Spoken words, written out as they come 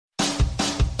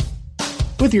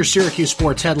With your Syracuse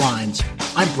sports headlines,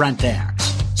 I'm Brent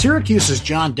Dax. Syracuse's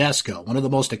John Desko, one of the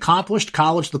most accomplished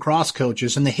college lacrosse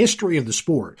coaches in the history of the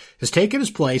sport, has taken his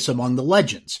place among the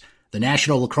legends. The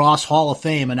National Lacrosse Hall of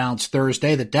Fame announced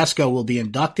Thursday that Desko will be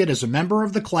inducted as a member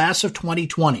of the class of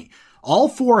 2020. All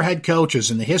four head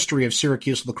coaches in the history of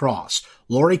Syracuse lacrosse,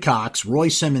 Lori Cox, Roy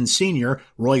Simmons Sr.,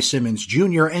 Roy Simmons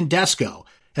Jr., and Desko,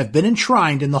 have been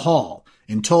enshrined in the Hall.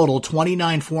 In total,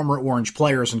 29 former Orange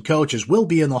players and coaches will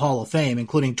be in the Hall of Fame,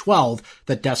 including 12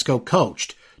 that Desko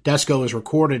coached. Desko has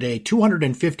recorded a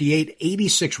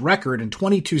 258-86 record in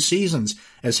 22 seasons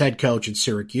as head coach at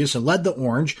Syracuse and led the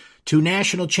Orange to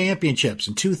national championships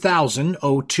in 2000,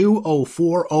 02,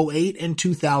 04, 08, and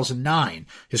 2009.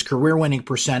 His career-winning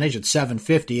percentage at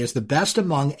 .750 is the best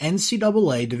among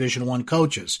NCAA Division I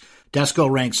coaches.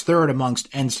 Desko ranks third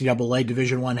amongst NCAA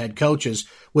Division I head coaches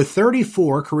with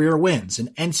 34 career wins in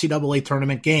NCAA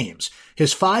tournament games.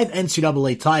 His 5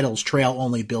 NCAA titles trail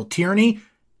only Bill Tierney,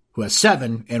 who has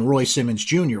 7, and Roy Simmons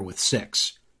Jr. with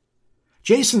 6.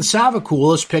 Jason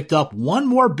Savacool has picked up one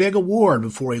more big award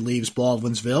before he leaves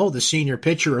Baldwinsville. The senior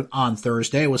pitcher on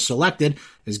Thursday was selected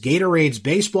as Gatorade's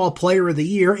Baseball Player of the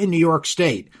Year in New York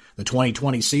State. The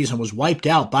 2020 season was wiped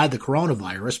out by the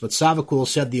coronavirus, but Savacool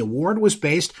said the award was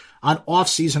based on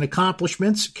off-season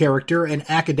accomplishments, character, and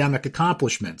academic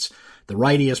accomplishments. The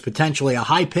righty is potentially a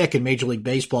high pick in Major League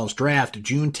Baseball's draft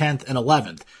June 10th and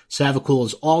 11th. Savacool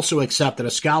has also accepted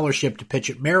a scholarship to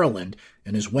pitch at Maryland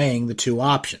and is weighing the two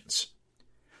options.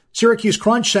 Syracuse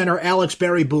Crunch center Alex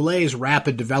Barré-Boulet's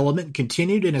rapid development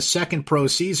continued in his second pro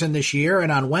season this year,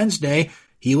 and on Wednesday,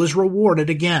 he was rewarded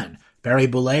again.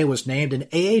 Barré-Boulet was named an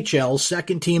AHL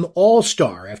second-team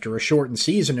All-Star after a shortened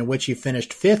season in which he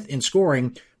finished 5th in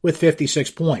scoring with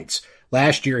 56 points.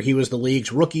 Last year, he was the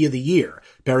league's Rookie of the Year.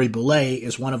 Barré-Boulet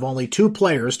is one of only 2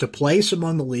 players to place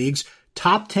among the league's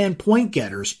top 10 point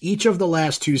getters each of the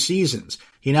last 2 seasons.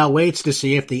 He now waits to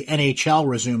see if the NHL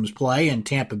resumes play and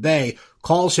Tampa Bay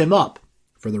calls him up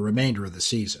for the remainder of the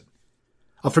season.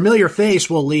 A familiar face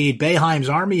will lead Boeheim's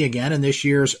Army again in this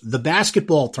year's The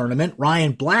Basketball Tournament.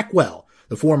 Ryan Blackwell,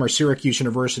 the former Syracuse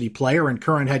University player and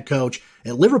current head coach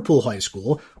at Liverpool High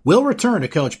School, will return to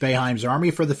coach Boeheim's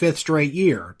Army for the 5th straight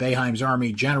year. Boeheim's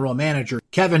Army general manager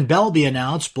Kevin Belby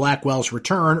announced Blackwell's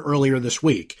return earlier this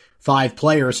week. 5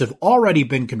 players have already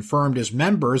been confirmed as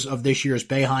members of this year's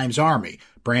Boeheim's Army.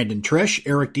 Brandon Trish,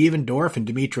 Eric Devendorf, and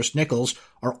Demetrius Nichols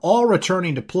are all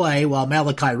returning to play, while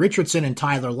Malachi Richardson and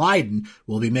Tyler Lydon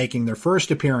will be making their first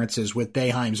appearances with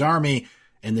Boeheim's Army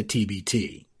and the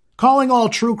TBT. Calling all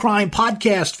true crime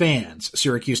podcast fans,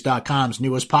 Syracuse.com's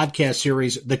newest podcast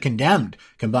series, The Condemned,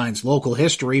 combines local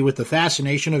history with the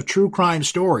fascination of true crime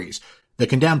stories. The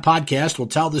Condemned podcast will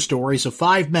tell the stories of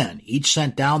 5 men, each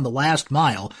sent down the last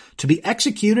mile to be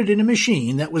executed in a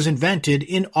machine that was invented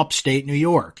in upstate New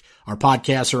York. Our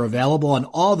podcasts are available on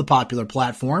all the popular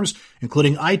platforms,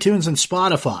 including iTunes and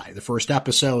Spotify. The first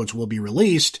episodes will be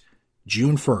released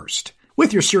June 1st.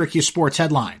 With your Syracuse sports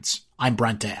headlines, I'm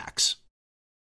Brent Dax.